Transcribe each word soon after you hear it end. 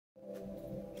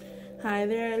Hi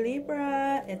there,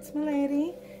 Libra. It's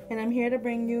Milady, and I'm here to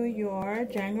bring you your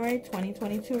January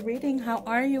 2022 reading. How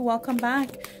are you? Welcome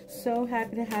back. So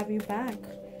happy to have you back.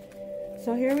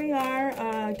 So here we are,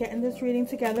 getting this reading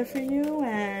together for you,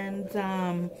 and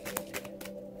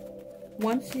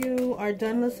once you are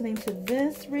done listening to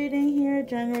this reading here,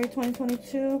 January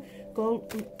 2022, go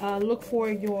look for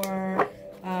your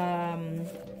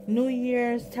New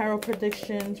Year's tarot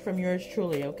predictions from yours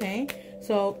truly, okay?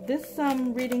 So this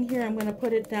reading here, I'm going to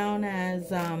put it down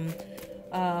as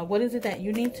what is it that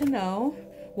you need to know,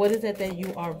 what is it that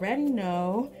you already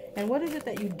know, and what is it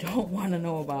that you don't want to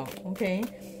know about, okay?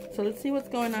 So let's see what's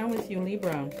going on with you,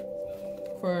 Libra.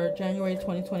 For January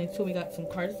 2022, we got some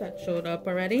cards that showed up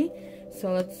already.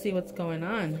 So let's see what's going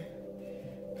on.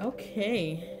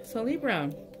 Okay, so Libra,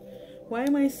 why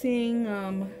am I seeing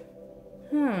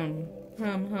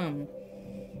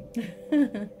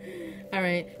all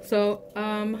right, so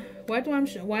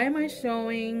why am I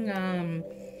showing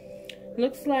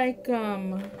looks like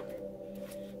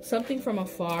something from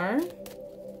afar.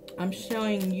 I'm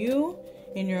showing you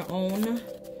in your own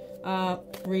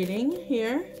reading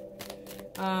here.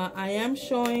 I am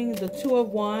showing the Two of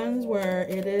Wands, where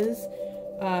it is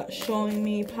showing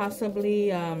me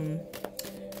possibly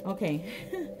okay.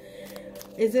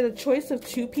 Is it a choice of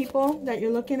two people that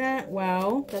you're looking at?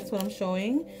 Wow, that's what I'm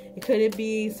showing. Could it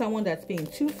be someone that's being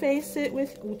two-faced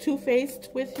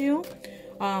with you?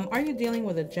 Are you dealing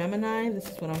with a Gemini? This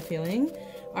is what I'm feeling.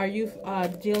 Are you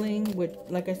dealing with,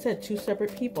 like I said, two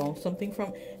separate people? Something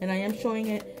from, and I am showing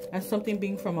it as something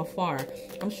being from afar.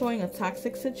 I'm showing a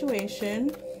toxic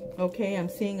situation. Okay, I'm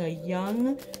seeing a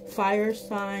young fire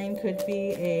sign. Could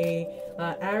be a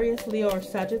Aries, Leo, or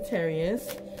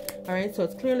Sagittarius. All right, so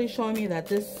it's clearly showing me that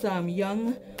this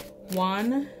young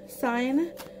Wan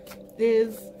sign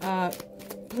is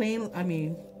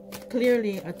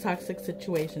clearly a toxic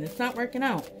situation. It's not working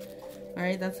out. All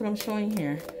right, that's what I'm showing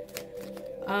here.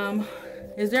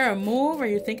 Is there a move? Are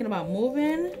you thinking about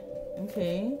moving?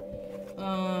 Okay.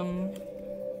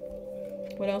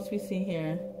 What else we see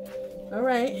here? All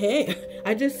right. Hey,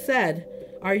 I just said,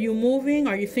 are you moving?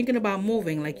 Are you thinking about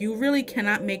moving? Like, you really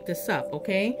cannot make this up,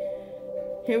 okay?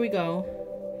 Here we go.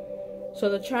 So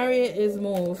the Chariot is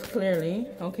moved, clearly,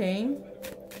 okay?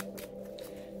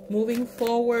 Moving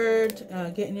forward,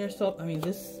 getting yourself,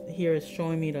 this here is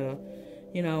showing me the,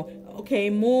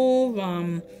 okay, move,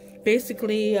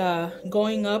 basically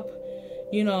going up,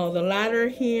 the ladder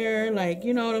here, like,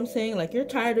 you know what I'm saying? Like, you're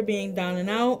tired of being down and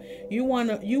out. You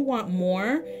want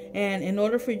more, and in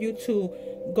order for you to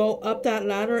go up that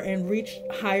ladder and reach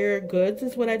higher goods,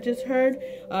 is what I just heard.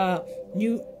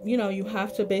 You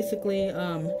have to basically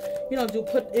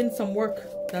put in some work.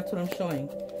 That's what I'm showing.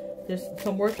 There's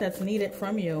some work that's needed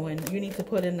from you, and you need to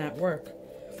put in that work,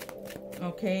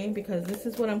 okay? Because this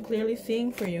is what I'm clearly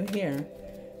seeing for you here.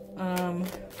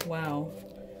 Wow,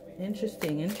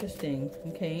 interesting,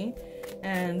 okay?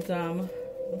 And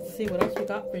let's see what else we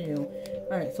got for you.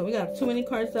 All right, so we got too many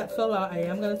cards that fell out. I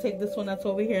am gonna take this one that's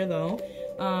over here though.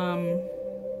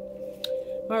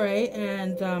 All right,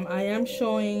 and I am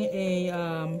showing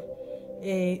an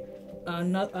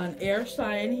air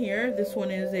sign here. This one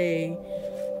is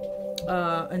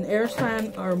an air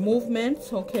sign or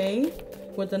movement, okay,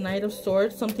 with the Knight of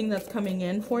Swords, something that's coming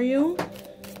in for you.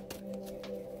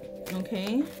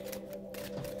 Okay,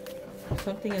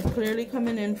 something is clearly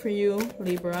coming in for you,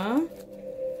 Libra.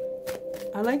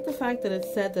 I like the fact that it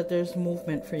said that there's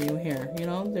movement for you here.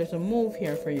 There's a move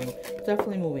here for you.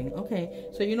 Definitely moving. Okay,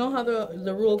 so you know how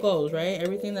the rule goes, right?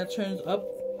 Everything that turns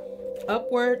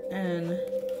upward, and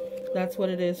that's what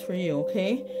it is for you,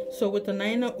 okay? So with the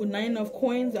nine of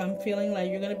coins, I'm feeling like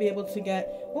you're gonna be able to get,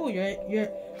 you're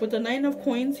with the 9 of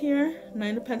coins here,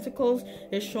 9 of pentacles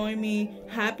is showing me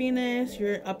happiness.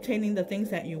 You're obtaining the things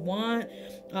that you want.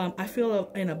 I feel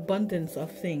an abundance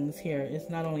of things here. It's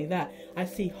not only that, I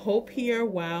see hope here.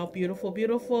 Wow, beautiful,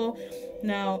 beautiful.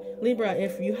 Now, Libra,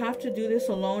 if you have to do this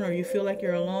alone, or you feel like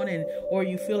you're alone, or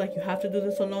you feel like you have to do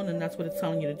this alone, then that's what it's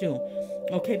telling you to do,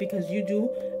 okay? Because you do,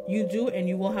 and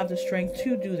you will have the strength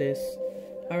to do this.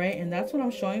 All right, and that's what I'm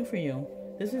showing for you.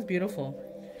 This is beautiful.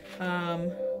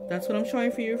 That's what I'm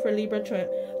showing for you for Libra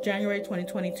January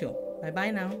 2022. Bye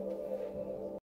bye now.